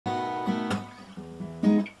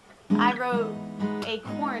wrote a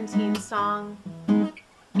quarantine song.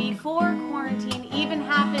 Before quarantine even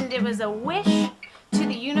happened, it was a wish to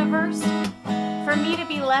the universe for me to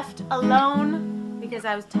be left alone because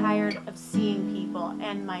I was tired of seeing people,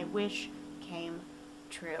 and my wish came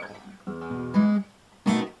true.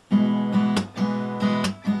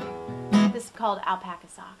 This is called Alpaca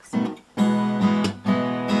Socks.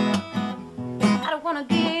 I don't wanna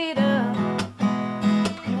get up,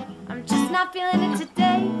 I'm just not feeling it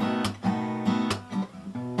today.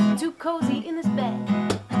 Too cozy in this bed.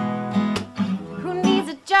 Who needs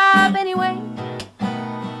a job anyway?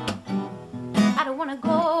 I don't wanna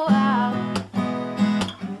go out.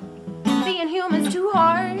 Being human's too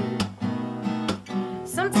hard.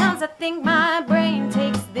 Sometimes I think my brain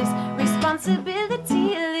takes this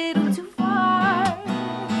responsibility a little too far.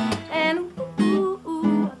 And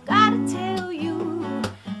ooh, I gotta tell you,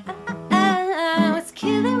 it's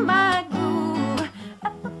killing my groove.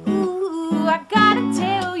 Ooh, I gotta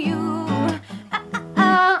tell you,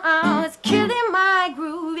 it's killing my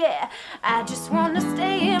groove, yeah. I just wanna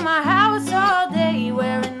stay in my house all day,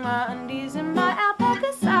 wearing my undies and my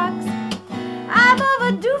alpaca socks. I'm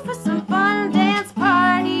overdue for some fun dance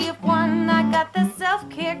party of one. I got the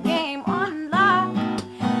self-care game on lock.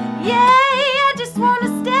 Yeah, I just wanna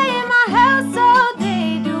stay in my house all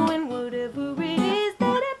day, doing whatever it is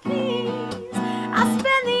that I please. I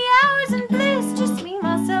spend the hours in bliss, just me,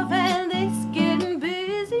 myself, and this, getting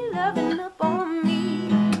busy, loving up on me.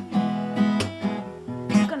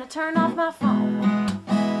 Gonna turn off my phone.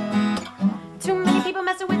 Too many people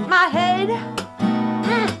messing with my head.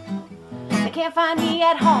 They can't find me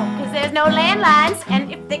at home, cause there's no landlines.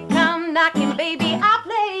 And if they come knocking, baby, I'll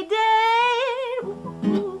play dead.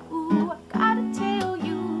 Ooh, I gotta tell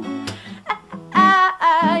you,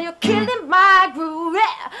 you're killing my groove,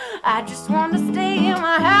 yeah. I just wanna stay in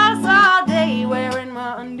my house all day, wearing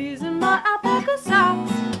my undies and my alpaca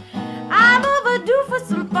socks. I'm overdue for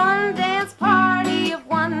some fun dance party of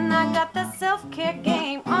one. I got the self-care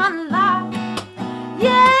game on lock.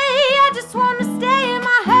 Yeah, I just wanna stay in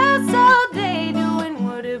my house all day, doing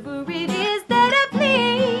whatever it is that I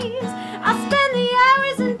please. I spend the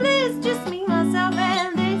hours in bliss, just me, myself,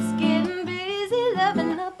 and this, getting busy,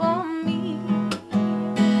 loving up on me.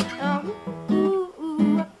 Oh,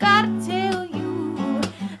 ooh, I gotta tell you,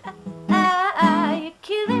 you're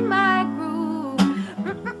killing my groove.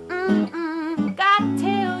 Gotta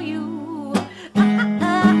tell you,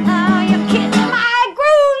 you're killing my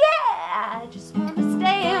groove, yeah. I just wanna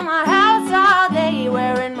stay in my house all day,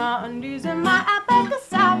 wearing my undies and my alpaca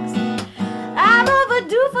socks. I'm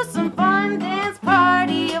overdue for some fun dance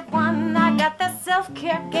party of one. I got that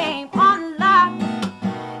self-care game on lock.